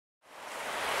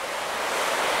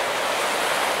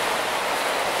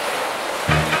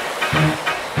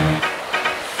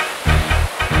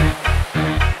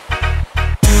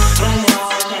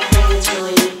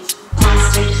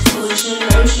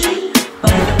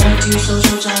do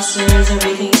social justice,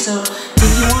 everything. So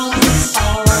if you want, please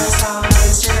follow us on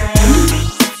Instagram.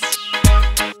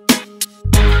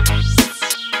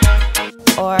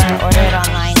 Or order it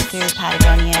online through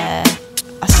Patagonia,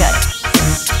 Australia.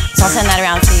 So I'll send that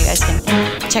around so you guys can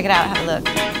check it out, have a look.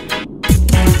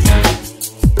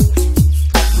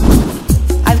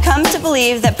 I've come to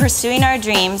believe that pursuing our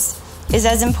dreams is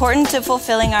as important to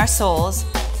fulfilling our souls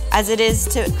as it is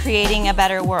to creating a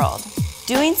better world.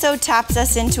 Doing so taps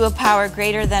us into a power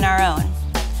greater than our own,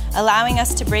 allowing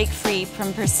us to break free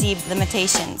from perceived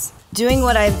limitations. Doing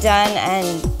what I've done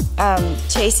and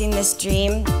chasing this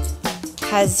dream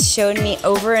has shown me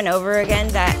over and over again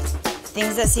that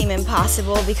things that seem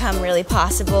impossible become really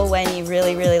possible when you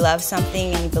really, really love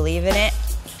something and you believe in it.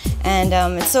 And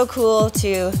it's so cool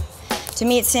to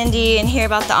meet Cindy and hear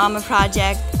about the AMA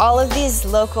project. All of these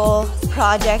local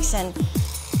projects and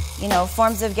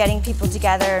forms of getting people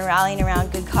together and rallying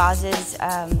around good causes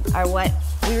are what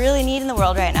we really need in the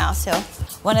world right now. So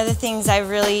one of the things that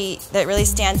really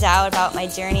stands out about my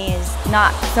journey is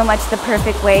not so much the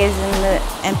perfect waves and the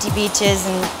empty beaches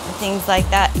and things like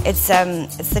that. It's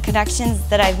the connections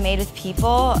that I've made with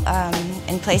people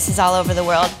in places all over the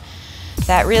world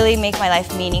that really make my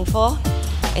life meaningful.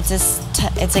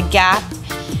 It's a gap.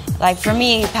 Like for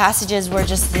me, passages were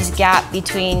just this gap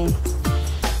between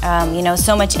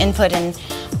so much input and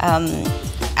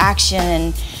action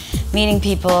and meeting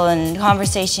people and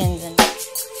conversations. And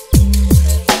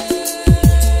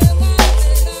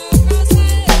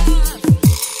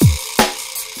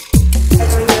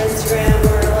on your Instagram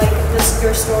or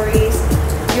your stories,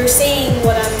 you're saying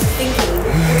what I'm thinking,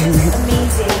 which is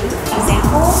amazing.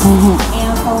 Examples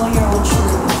and follow your own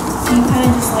truth. Can you kind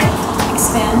of just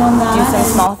expand on that? Do some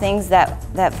small things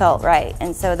that felt right.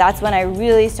 And so that's when I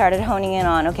really started honing in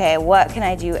on, okay, what can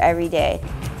I do every day?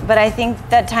 But I think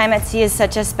that time at sea is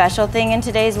such a special thing in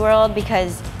today's world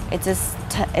because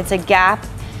it's a gap.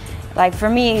 Like for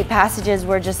me, passages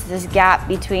were just this gap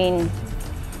between,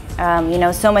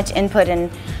 so much input and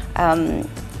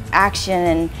action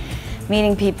and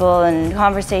meeting people and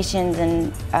conversations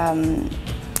and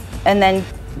then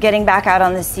getting back out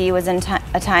on the sea was a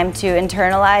time to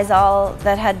internalize all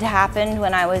that had happened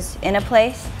when I was in a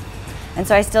place. And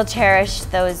so I still cherish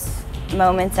those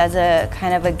moments as a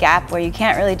kind of a gap where you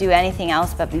can't really do anything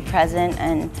else but be present.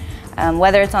 And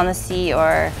whether it's on the sea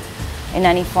or in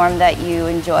any form that you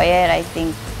enjoy it, I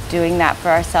think doing that for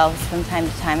ourselves from time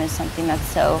to time is something that's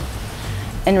so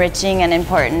enriching and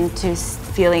important to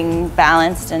feeling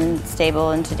balanced and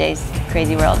stable in today's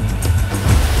crazy world.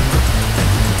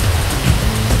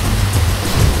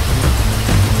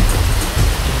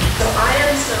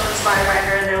 Inspired by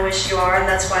her, and I wish you are, and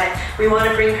that's why we want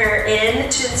to bring her in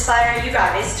to inspire you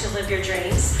guys to live your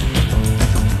dreams.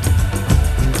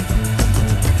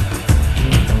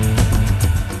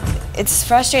 It's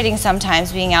frustrating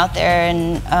sometimes being out there,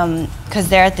 and because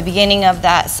they're at the beginning of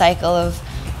that cycle of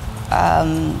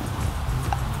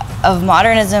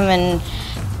modernism and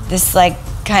this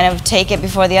kind of take it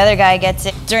before the other guy gets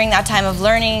it. During that time of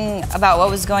learning about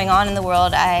what was going on in the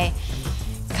world, I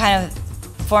kind of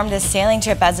formed this sailing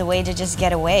trip as a way to just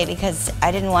get away because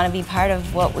I didn't want to be part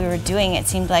of what we were doing. It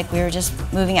seemed like we were just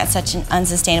moving at such an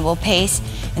unsustainable pace.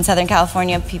 In Southern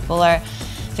California, people are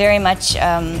very much,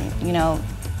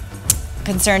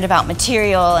 concerned about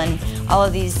material and all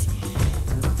of these,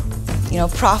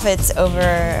 profits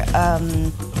over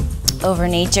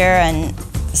nature, and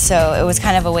so it was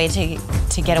kind of a way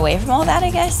to get away from all that,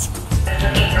 I guess.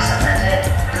 Looking for something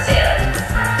to